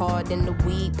 Works hard in the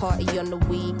week, party on the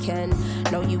weekend.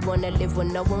 Know you wanna live with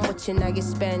no one watching how you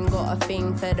spend. Got a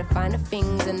thing for the finer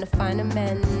things and the finer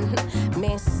men.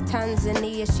 Miss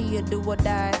Tanzania, she a do or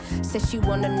die. Says she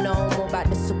wanna know more about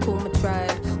the Sukuma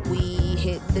tribe. We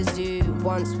hit the zoo,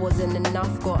 once wasn't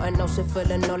enough. Got an ocean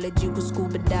full of knowledge, you could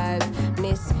scuba dive.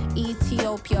 Miss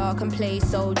Ethiopia can play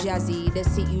so jazzy. They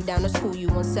sit you down to school, you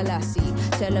want Selassie.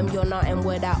 Tell them you're nothing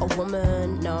without a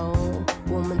woman, no.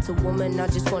 Woman to woman, I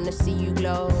just wanna see you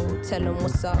glow. Tell them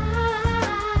what's up.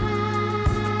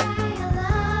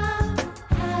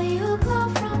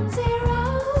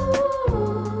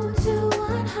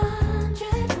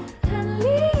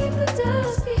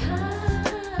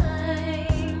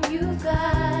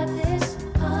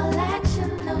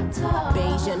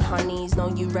 Honeys, know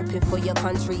you reppin' for your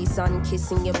country. Sun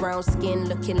kissing your brown skin,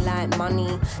 looking like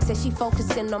money. Says she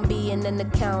focusing on being an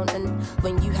accountant.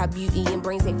 When you have beauty and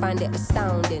brains, they find it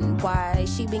astounding. Why?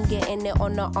 She been getting it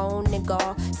on her own,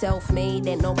 nigga. Self-made,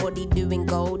 ain't nobody doing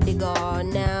gold digger.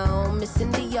 Now, Miss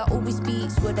India always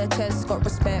speaks with her chest. Got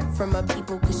respect from her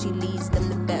people, cause she leads them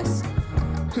the best.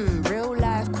 Real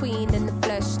life queen in the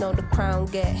flesh. Know the crown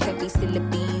get heavy, still the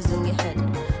bees on your head.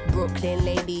 Brooklyn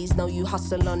ladies, know you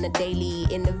hustle on the daily.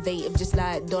 Innovative just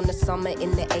like Donna Summer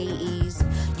in the 80s.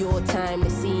 Your time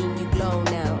is seeing you glow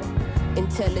now.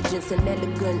 Intelligence and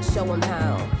elegance, show them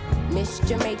how. Miss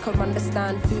Jamaica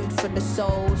understand food for the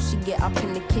soul. She get up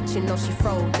in the kitchen or she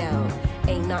throw down.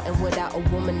 Ain't nothing without a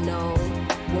woman, no.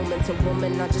 Woman to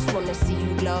woman, I just wanna see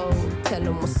you glow. Tell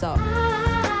them what's up.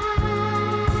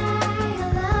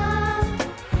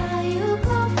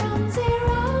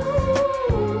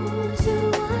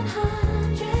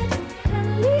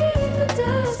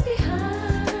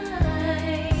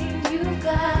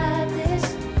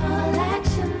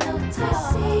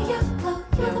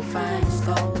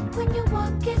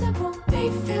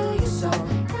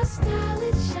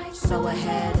 So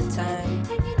ahead of time,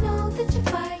 and you know that you're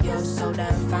fine. You're so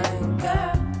damn fine,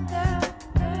 girl.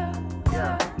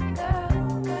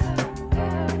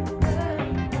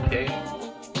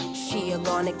 She a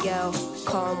gonna girl,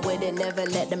 calm with it, never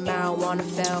let the marijuana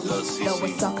fail. No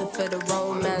one sucking for the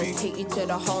romance, take you to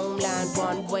the homeland.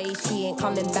 One way, she ain't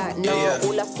coming back. No,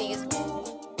 all I see is.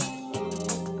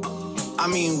 I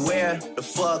mean, where the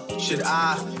fuck should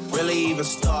I really even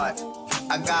start?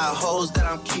 I got hoes that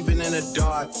I'm keeping in the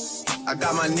dark. I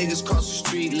got my niggas cross the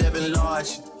street living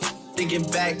large. Thinking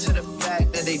back to the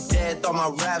fact that they dead. Thought my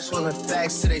raps were the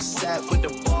facts till they sat with the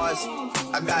bars.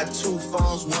 I got 2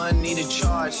 phones, one need a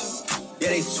charge. Yeah,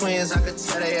 they twins, I could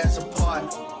tell they ass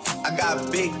apart. I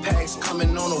got big packs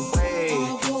coming on the way.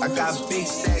 I got big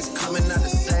stacks coming out to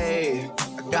save.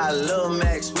 I got Lil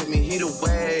Max with me, he the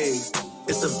wave.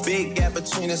 It's a big gap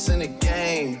between us and the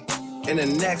game. In the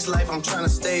next life, I'm trying to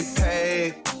stay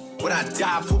paid. When I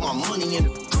die, put my money in the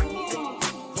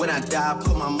grave. When I die,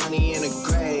 put my money in the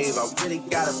grave. I really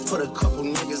gotta put a couple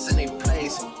niggas in their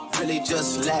place. Really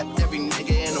just lapped every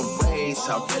nigga in a race.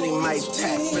 I really might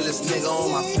tap realest nigga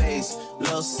on my face.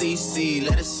 Lil CC,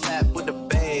 let it slap with the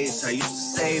bass. I used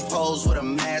to save hoes with a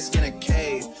mask in a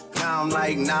cave. Now I'm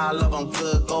like, nah, love, I'm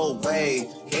good, go away.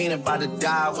 Ain't about to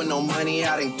die with no money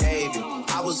I done gave you.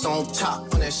 I was on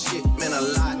top when that shit meant a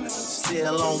lot.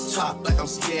 Still on top like I'm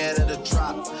scared of the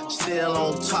drop. Still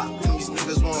on top when these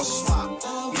niggas wanna swap.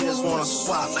 Niggas wanna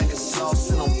swap like it's sauce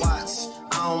in a watch.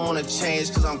 I don't wanna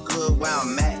change cause I'm good where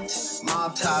I'm at.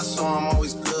 Mob tie, so I'm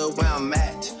always good where I'm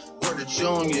at. Word to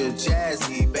Junior,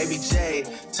 Jazzy, Baby J.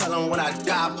 Tell them when I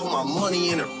die, put my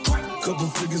money in her. Couple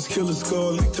figures, kill a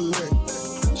skull and collect.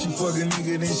 She fuck a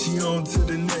nigga, then she on to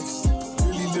the next.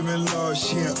 Really living large,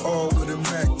 she ain't all with a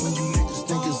Mac. When you niggas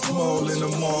think it's small in the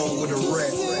mall with a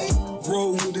rat.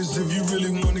 Roll with us if you really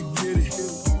wanna get it.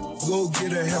 Go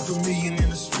get a $500,000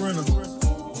 in a Sprinter.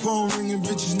 Phone ringing,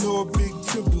 bitches know a big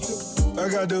tipper. I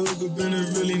got the hook up and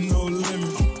it really no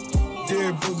limit.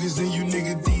 Dead boogers in you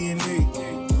nigga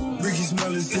DNA. Ricky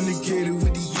Smiley syndicated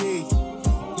with the yay.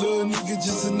 Little nigga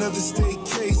just another state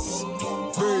case.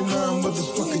 Bury my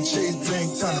motherfucking Chase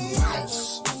Bank, time to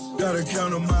bounce. Gotta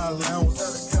count on my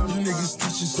allowance. You niggas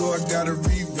stitching, so I gotta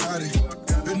rewrite it.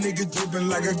 The nigga dripping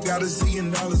like I got $1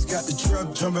 zillion. Got the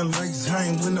truck jumping like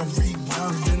Zion when I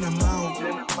rebound. Then I'm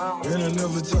out, and I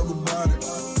never talk about it.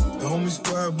 The homie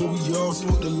squad, but we all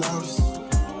smoke the loudest.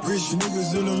 Rich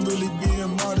niggas and I'm really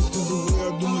being modest. Cause the way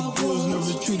I do my deals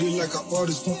never treated like an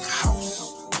artist want a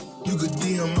house. You could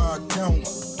DM my account.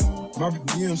 My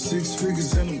DM 6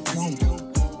 figures and I'm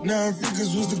counting. 9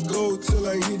 figures was the goal till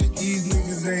I hit it. These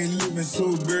niggas ain't living,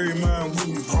 so bury mine with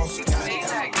me.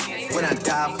 When I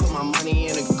die, I put my money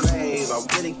in a grave. I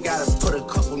really gotta put a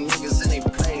couple niggas in their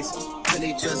place.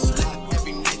 Really just lock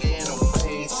every nigga in a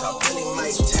face. I really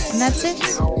might tag. And that's it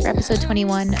for episode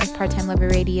 21 of Part-Time Lover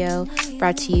Radio,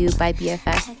 brought to you by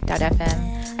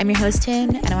BFF.FM. I'm your host,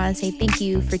 Tin, and I want to say thank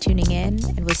you for tuning in,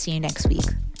 and we'll see you next week.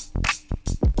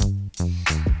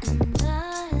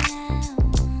 Time.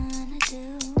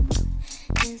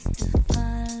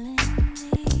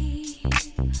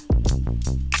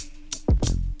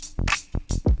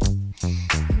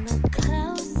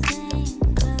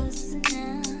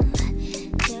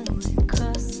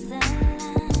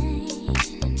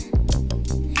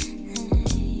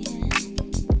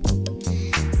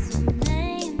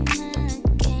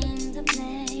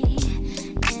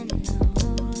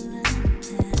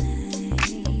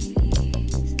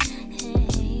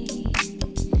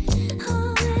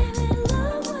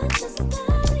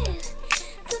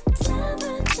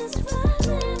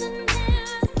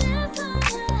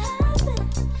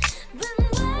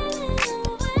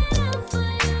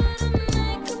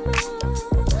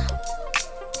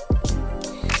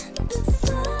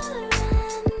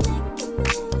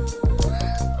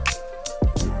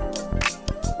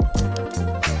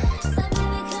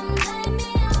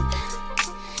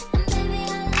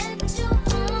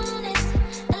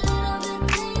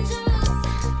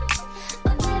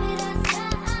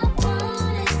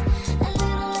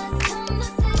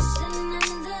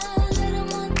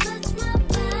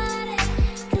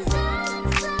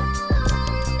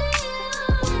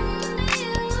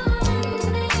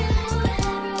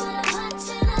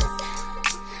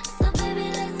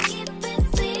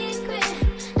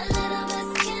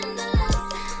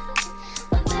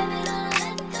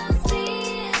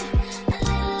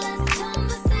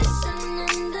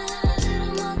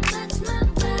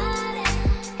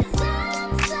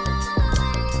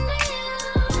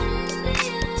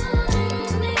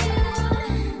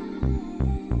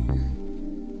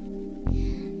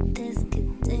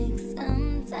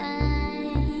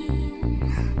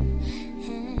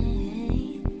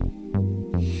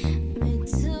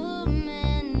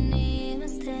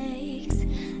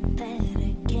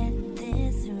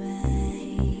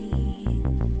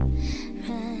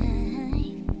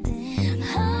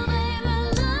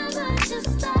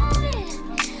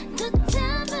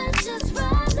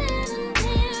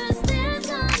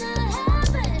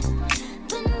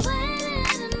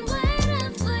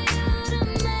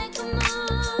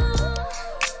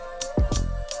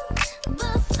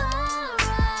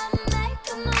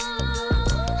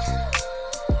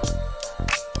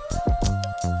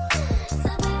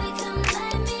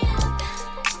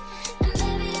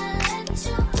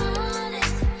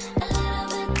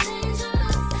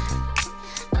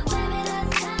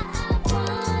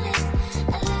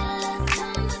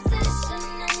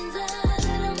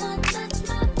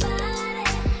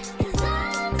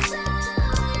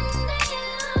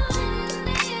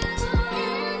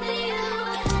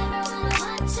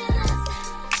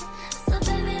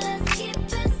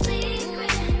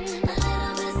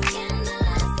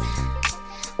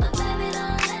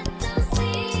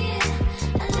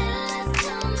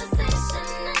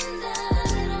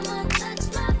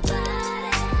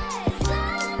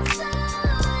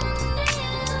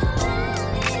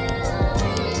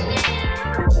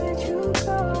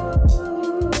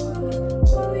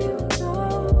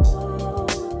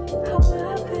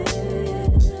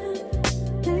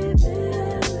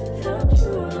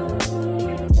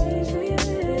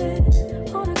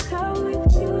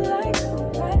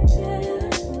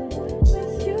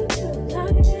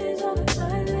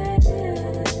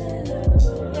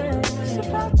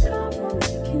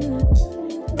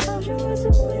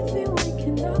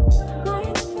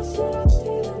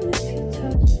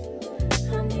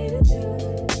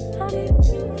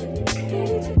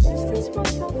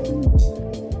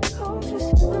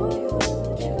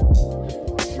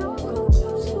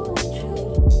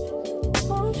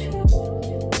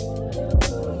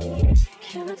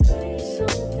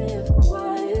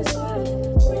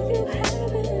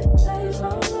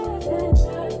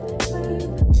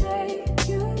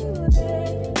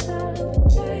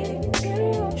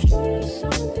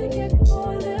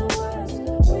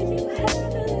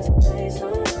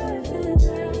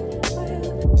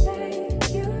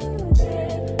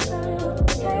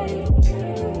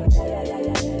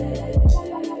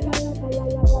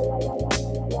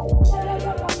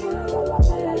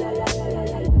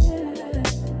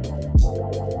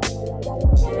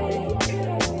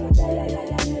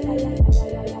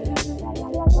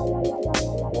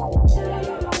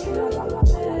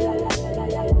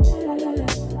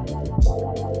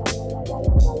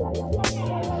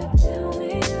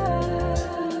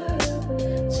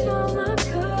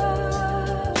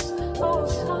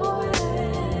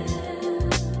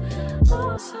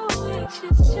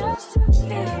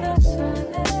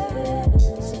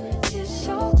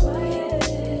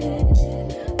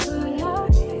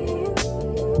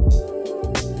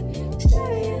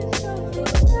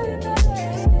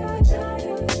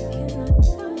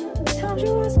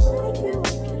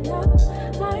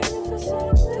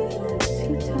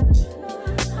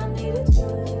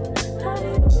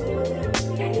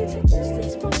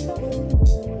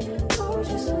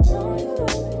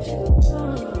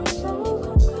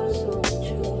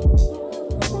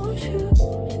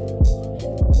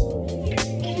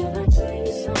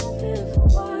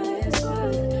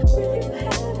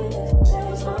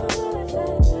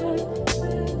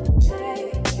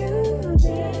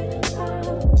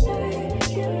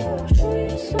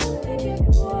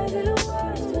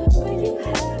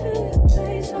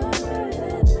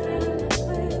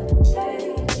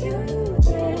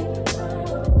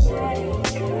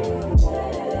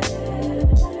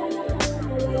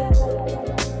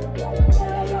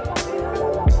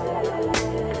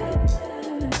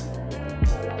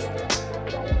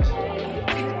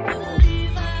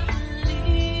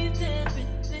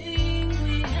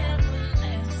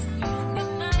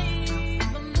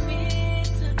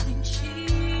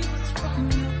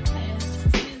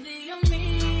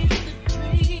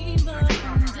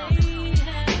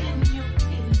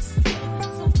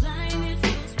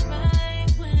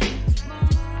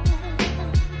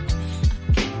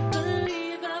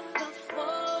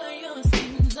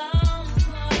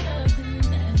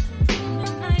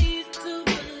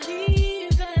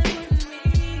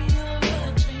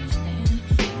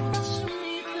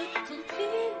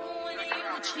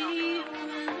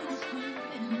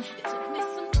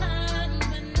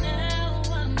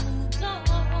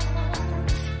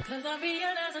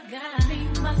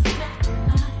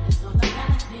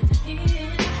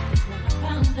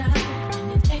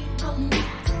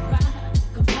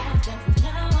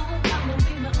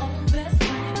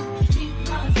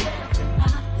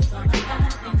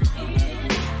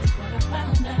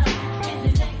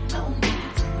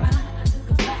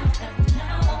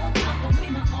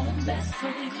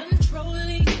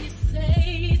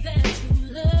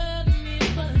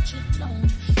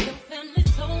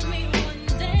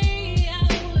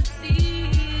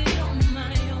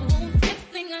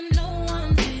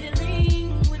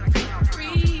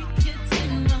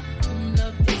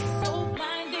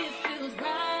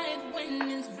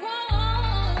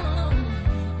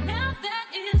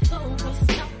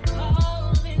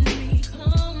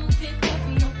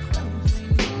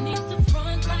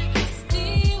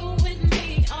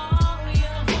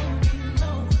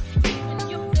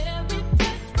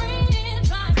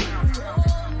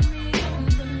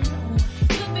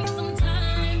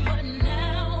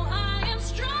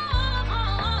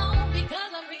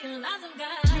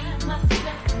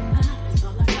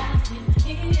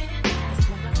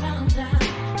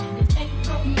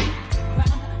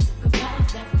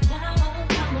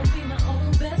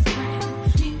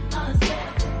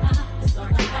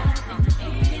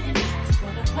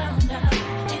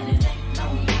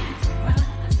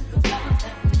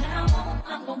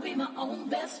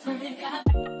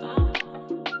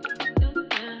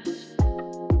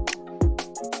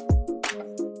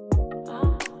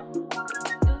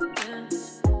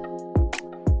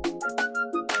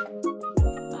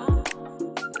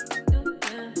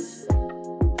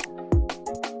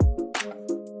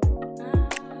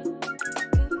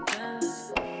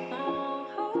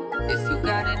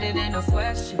 it ain't a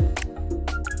question.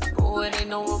 Oh, it ain't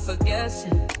no room for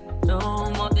guessing. No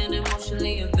more than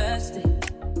emotionally invested.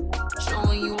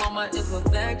 Showing you all my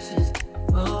imperfections.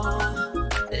 Oh,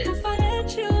 if I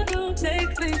let you, don't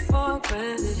take me for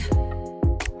granted.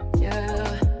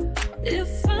 Yeah,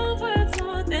 if I worth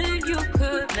more than you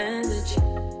could manage,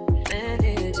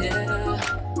 yeah.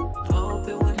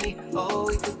 Open with me, oh,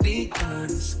 we could be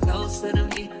honest. Closer to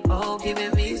me, oh,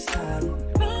 giving me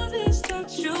silence. Promise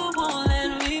that you won't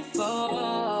let me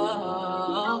fall.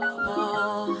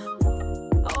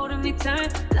 Holding me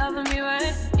tight, loving me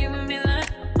right, giving me life,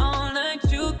 all like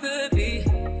you could be.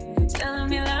 Telling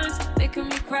me lies, making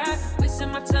me cry,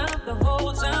 wasting my time the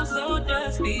whole time, so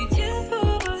just be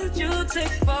careful what you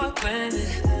take for granted.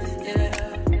 Yeah.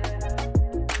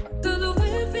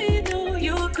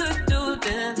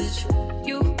 Damage.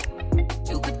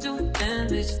 You could do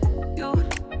damage. You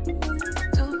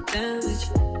do damage.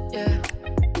 Yeah.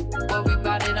 Worry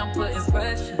about it, I'm putting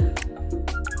pressure.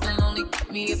 You'll only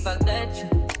get me if I let you.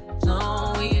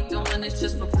 No, we ain't doing this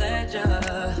just for pleasure.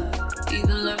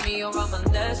 Either learn me or I'm a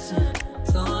lesson.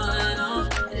 Going on.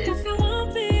 If you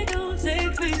want me, don't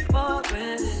take me for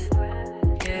granted.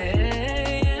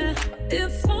 Yeah.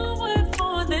 If I went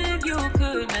more than you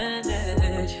could manage.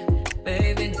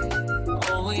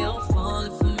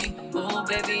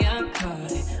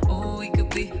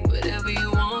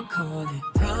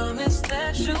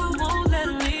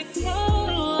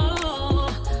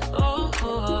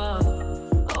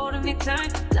 time.